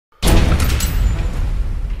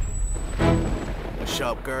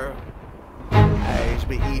up, girl? Hey, it's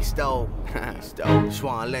me, Istoe. Just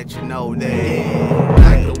wanna let you know that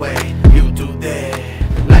like the way you do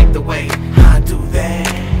that, like the way I do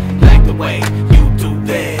that, like the way you do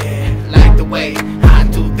that, like the way I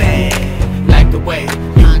do that, like the way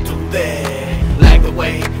you do that, like the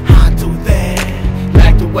way I do that,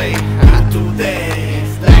 like the way I do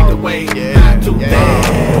that, like the way I do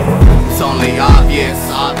that. It's only obvious,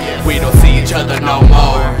 we don't see each other no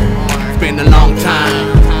more. It's been a long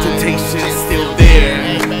time, temptation's still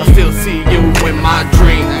there. I still see you in my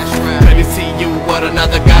dreams. Couldn't see you with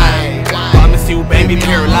another guy. Promise you, baby,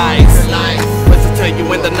 paralyzed. But to tell you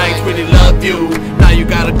when the nights really love you, now you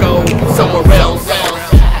gotta go somewhere else.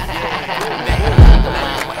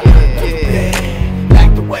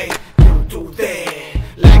 Like the way you do that,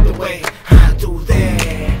 like the way I do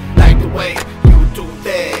that, like the way you do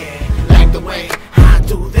that, like the way I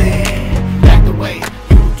do that, like the way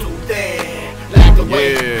you do that, like the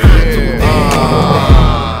way I do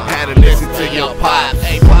that. Had to listen to your pops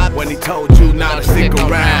when he told you not to stick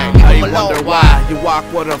around. Now you wonder why you walk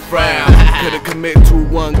with a frown. Couldn't commit to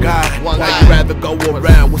one guy, why you rather go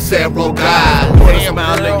around with several guys? Put a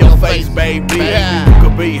smile in your face, baby. You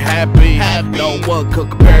could be happy. No one could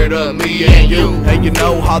compare to me and you. And you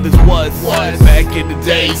know how this was back in the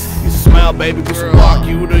days. You smile, baby, we should walk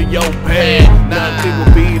you to your bed. Nothing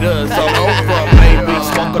will beat us all over, baby.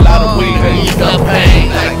 Smoke a lot of weed and ease the pain.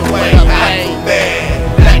 Like the way I do that,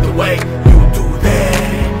 like the way you do that,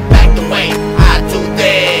 like the way I do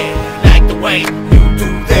that, like the way you do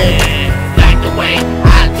that, like the way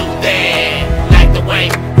I do that, like the way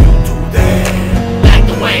you do that, like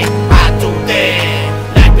the way I do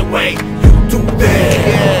that, like the way you do that.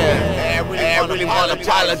 I really wanna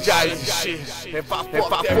apologize and shit if I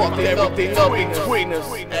fucked everything up between us.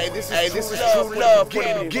 Hey, this is true love from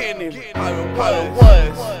the beginning. How it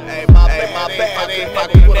was. Hey, my bad if I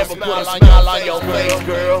could never put a smile on your face,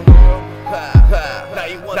 girl. Now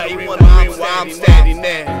you wondering why I'm standing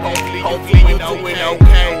there. Hopefully you doing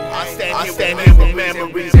okay. I stand here with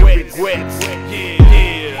memories and regrets.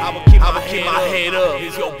 Yeah, I'ma keep my head up.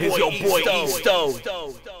 Here's your boy Istoe.